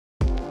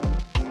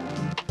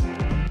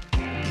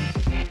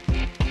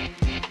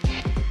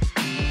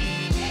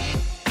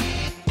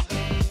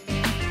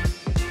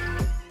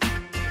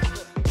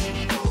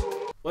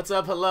What's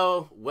up?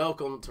 Hello.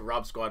 Welcome to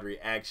Rob Squad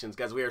Reactions.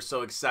 Guys, we are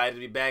so excited to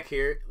be back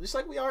here, just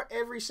like we are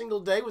every single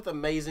day, with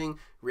amazing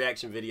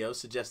reaction videos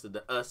suggested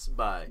to us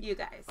by you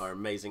guys, our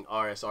amazing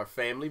RSR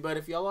family. But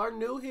if y'all are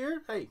new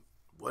here, hey,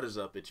 what is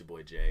up? It's your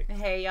boy Jay.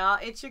 Hey y'all,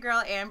 it's your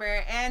girl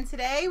Amber, and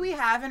today we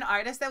have an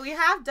artist that we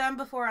have done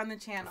before on the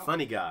channel.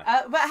 Funny guy.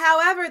 But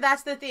however,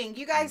 that's the thing.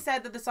 You guys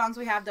said that the songs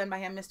we have done by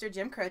him, Mr.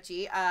 Jim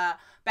Croce,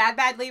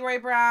 Bad Leroy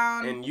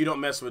Brown. And you don't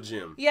mess with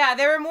Jim. Yeah,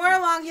 they were more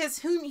along his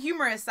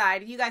humorous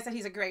side. You guys said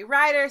he's a great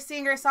writer,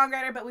 singer,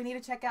 songwriter, but we need to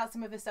check out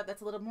some of his stuff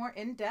that's a little more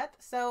in-depth.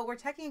 So we're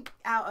checking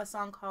out a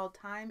song called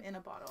Time in a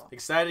Bottle.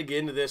 Excited to get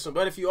into this one.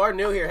 But if you are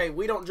new here, hey,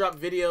 we don't drop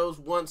videos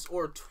once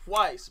or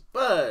twice,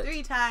 but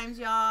 3 times,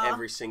 y'all.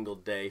 Every single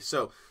day.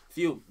 So if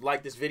you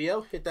like this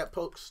video, hit that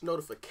post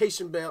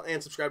notification bell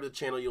and subscribe to the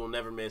channel. You will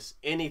never miss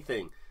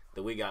anything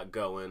that we got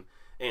going.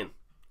 And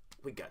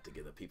we got to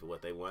give the people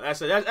what they want. That's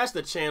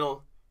the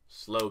channel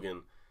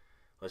slogan.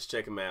 Let's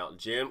check him out,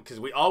 Jim, because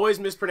we always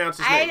mispronounce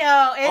his name. I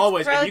know, it's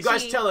always. Croce. And you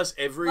guys tell us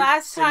every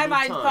Last single time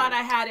I thought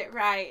I had it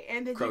right,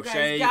 and then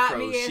Croce, you guys got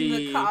Croce, me in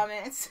the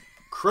comments.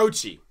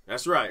 Croce.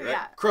 That's right, right?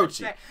 Yeah,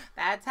 Croce.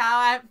 That's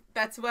right.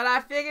 That's what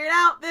I figured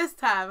out this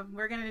time.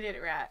 We're gonna get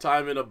it right.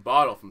 Time in a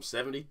Bottle from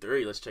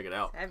 '73. Let's check it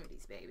out.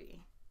 70s, baby.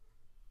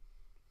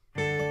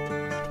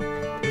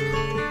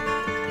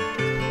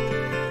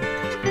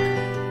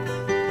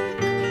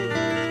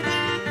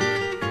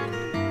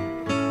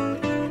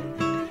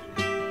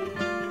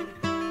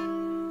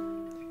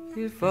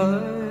 If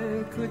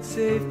I could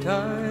save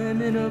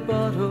time in a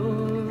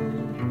bottle,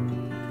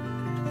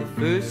 the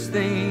first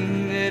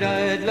thing that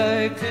I'd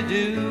like to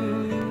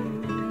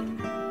do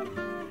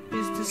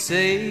is to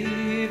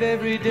save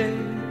every day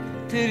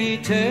till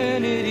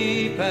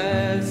eternity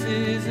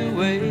passes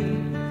away,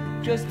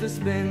 just to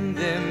spend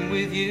them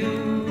with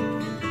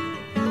you.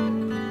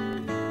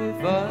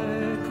 If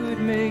I could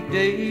make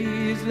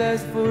days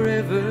last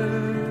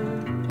forever,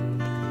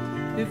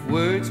 if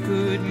words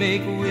could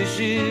make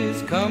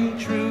wishes come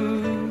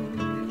true,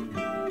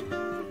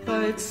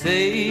 I'd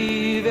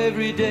save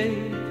every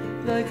day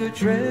like a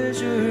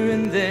treasure,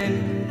 and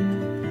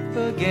then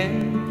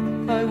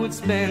again I would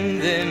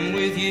spend them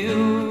with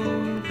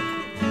you.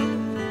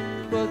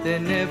 But there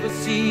never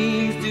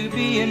seems to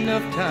be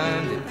enough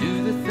time to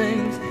do the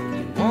things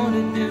you want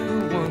to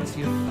do once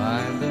you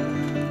find them.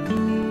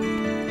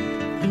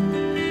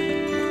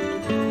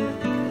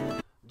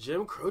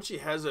 Jim Croce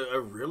has a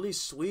really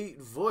sweet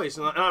voice,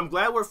 and I'm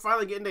glad we're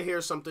finally getting to hear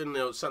something,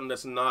 something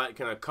that's not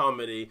kind of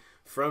comedy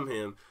from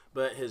him.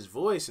 But his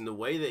voice and the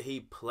way that he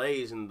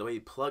plays and the way he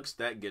plucks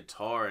that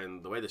guitar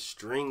and the way the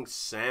strings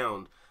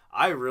sound,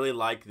 I really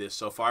like this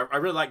so far. I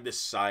really like this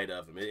side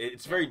of him.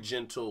 It's very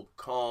gentle,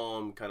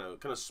 calm, kind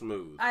of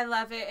smooth. I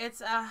love it.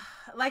 It's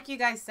like you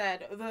guys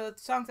said, the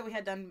songs that we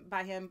had done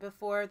by him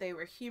before, they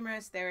were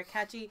humorous, they were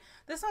catchy.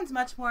 This one's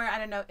much more, I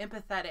don't know,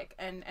 empathetic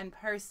and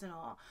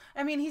personal.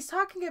 I mean, he's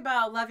talking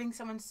about loving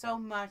someone so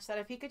much that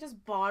if he could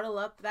just bottle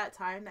up that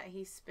time that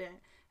he spent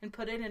and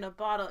put it in a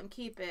bottle and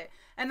keep it.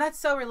 And that's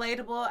so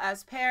relatable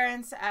as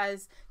parents,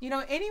 as, you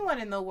know, anyone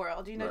in the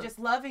world, you know, right. Just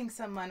loving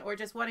someone or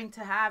just wanting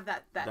to have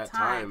that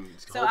time.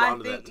 So I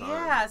think,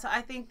 yeah, so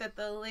I think that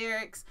the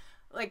lyrics,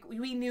 like,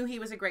 we knew he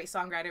was a great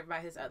songwriter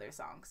by his other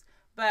songs.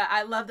 But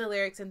I love the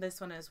lyrics in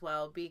this one as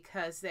well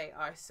because they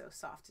are so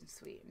soft and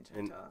sweet and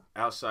gentle. And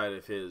outside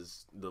of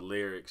the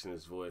lyrics and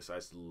his voice, I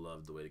just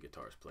love the way the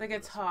guitar's played. The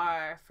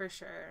guitar, for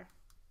sure.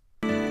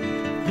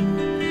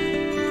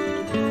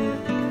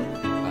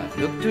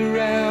 Looked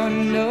around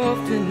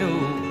enough to know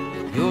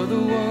that you're the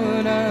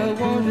one I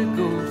want to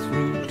go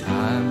through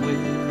time with.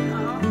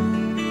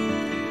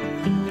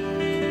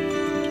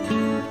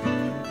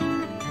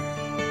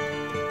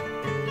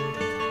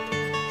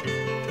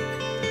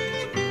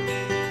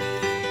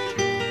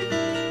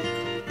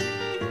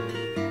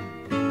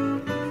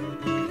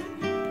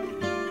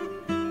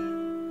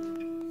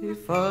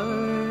 If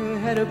I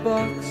had a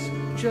box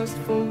just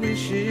for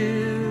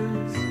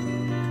wishes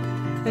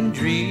and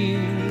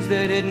dreams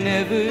that had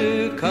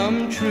never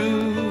come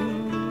true,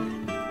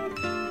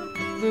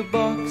 the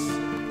box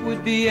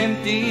would be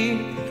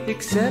empty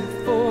except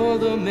for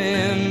the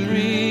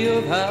memory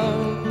of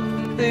how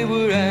they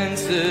were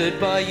answered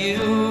by you.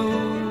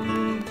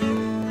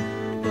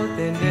 But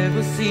there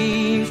never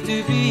seems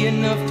to be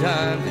enough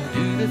time to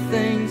do the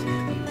things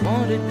you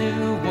want to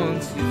do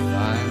once you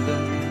find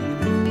them.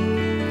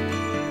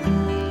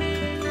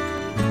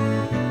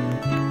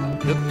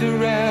 I've looked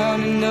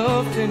around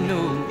enough to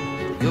know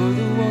you're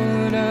the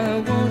one I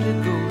want to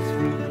go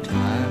through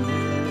time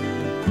with.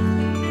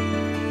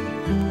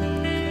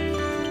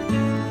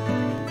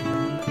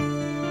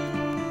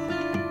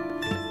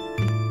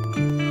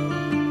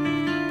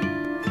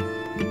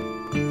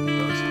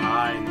 Those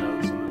high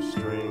notes on the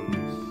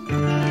strings.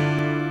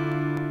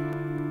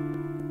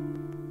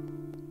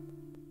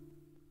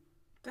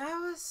 That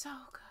was so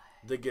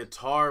good. The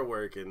guitar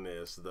work in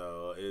this,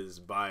 though, is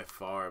by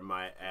far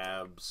my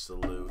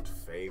absolute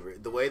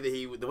favorite. The way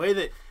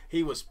that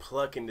he was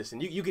plucking this,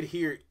 and you could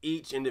hear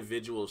each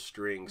individual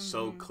string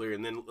so clear.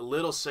 And then a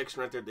little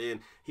section right there at the end,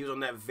 he was on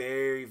that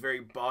very,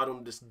 very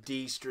bottom, this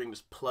D string,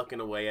 just plucking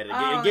away at it.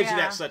 It gives you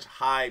that such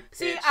high pitch.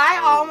 See, I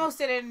almost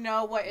didn't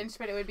know what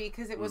instrument it would be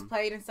because it was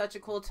played in such a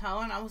cool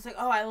tone. I was like,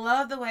 oh, I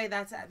love the way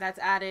that's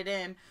added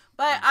in.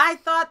 But I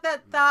thought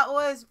that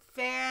was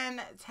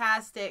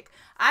fantastic.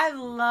 I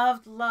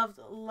loved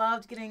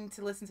getting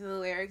to listen to the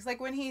lyrics.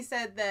 Like when he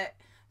said that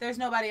there's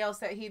nobody else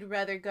that he'd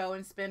rather go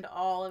and spend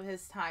all of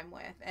his time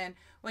with. And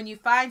when you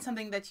find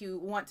something that you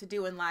want to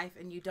do in life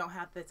and you don't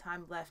have the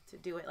time left to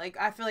do it, like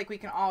I feel like we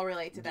can all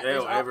relate to that.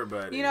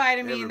 Everybody. You know what I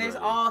mean? Everybody. There's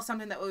all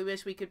something that we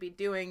wish we could be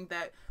doing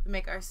that would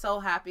make our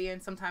soul happy,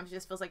 and sometimes it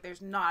just feels like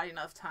there's not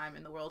enough time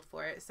in the world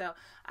for it. So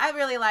I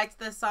really liked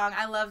this song.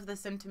 I loved the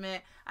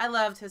sentiment. I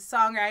loved his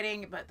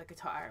songwriting, but the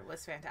guitar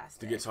was fantastic.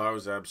 The guitar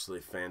was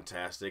absolutely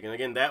fantastic. And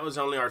again, that was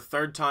only our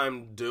third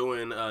time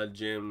doing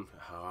Jim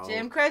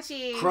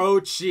Croce.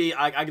 Croce.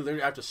 I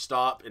literally have to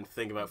stop and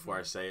think about it before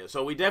I say it.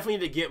 So we definitely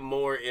need to get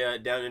more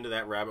down into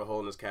that rabbit hole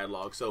in his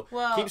catalog. So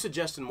keep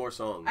suggesting more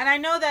songs. And I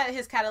know that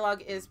his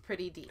catalog is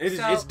pretty deep.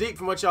 It's deep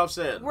from what y'all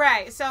said.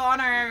 Right. So on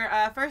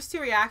our first two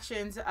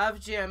reactions of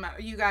Jim,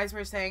 you guys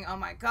were saying, oh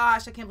my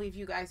gosh, I can't believe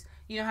you guys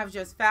have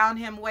just found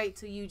him. Wait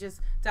till you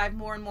just dive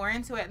more and more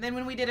into it. And then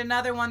when we did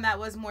another one that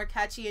was more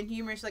catchy and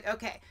humorous, like,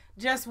 okay,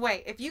 just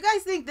wait. If you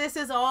guys think this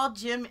is all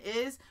Jim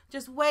is,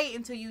 just wait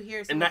until you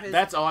hear some of his...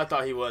 that's all I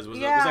thought he was. It was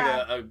like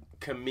a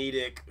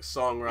comedic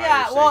songwriter.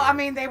 Yeah, well, I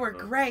mean, they were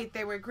great.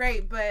 They were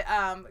great. But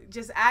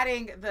just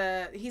adding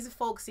he's a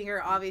folk singer,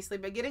 obviously,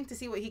 but getting to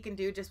see what he can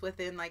do just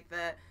within, like,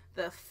 the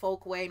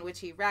folk way in which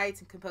he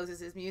writes and composes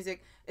his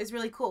music is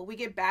really cool. We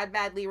get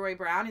Bad Leroy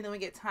Brown, and then we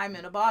get Time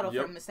in a Bottle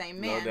from the same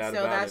man. No doubt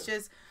so about that's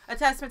just a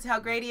testament to how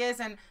great he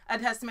is, and a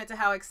testament to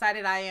how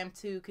excited I am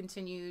to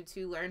continue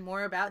to learn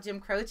more about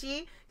Jim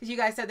Croce, because you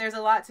guys said there's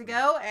a lot to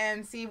go,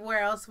 and see where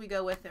else we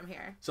go with him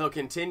here. So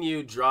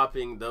continue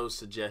dropping those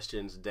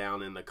suggestions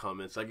down in the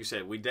comments. Like you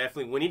said, we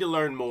need to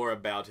learn more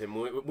about him.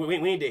 We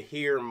need to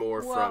hear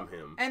more from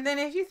him. And then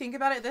if you think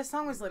about it, this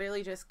song was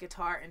literally just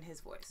guitar and his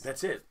voice.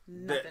 That's it.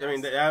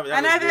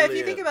 If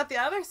you think about the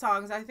other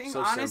songs, I think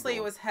honestly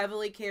it was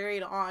heavily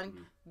carried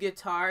on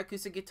guitar,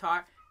 acoustic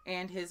guitar,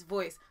 and his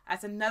voice.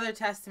 That's another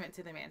testament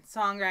to the man.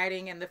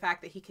 Songwriting and the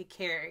fact that he could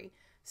carry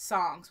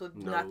songs with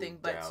nothing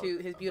but to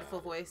his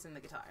beautiful voice and the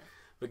guitar.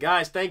 But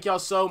guys, thank y'all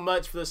so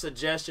much for the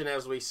suggestion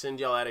as we send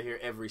y'all out of here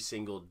every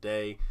single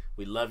day.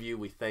 We love you.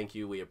 We thank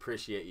you. We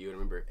appreciate you. And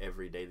remember,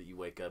 every day that you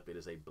wake up, it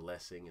is a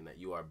blessing, and that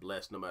you are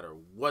blessed no matter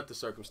what the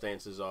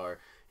circumstances are.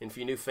 And for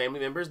you new family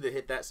members that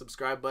hit that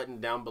subscribe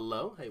button down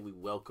below, hey, we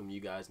welcome you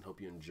guys and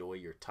hope you enjoy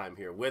your time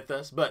here with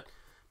us. But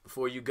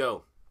before you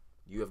go,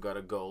 you have got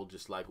a goal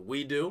just like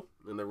we do,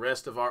 and the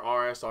rest of our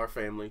RSR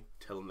family.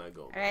 Tell them that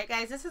goal. All right,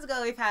 guys, this is a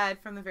goal we've had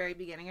from the very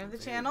beginning of the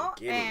channel,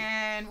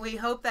 and we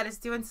hope that it's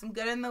doing some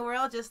good in the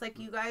world, just like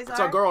you guys are. It's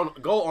our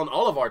goal on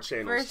all of our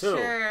channels, too. For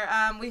sure.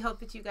 We hope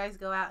that you guys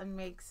go out and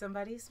make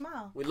somebody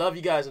smile. We love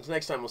you guys. Until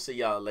next time, we'll see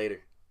y'all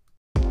later.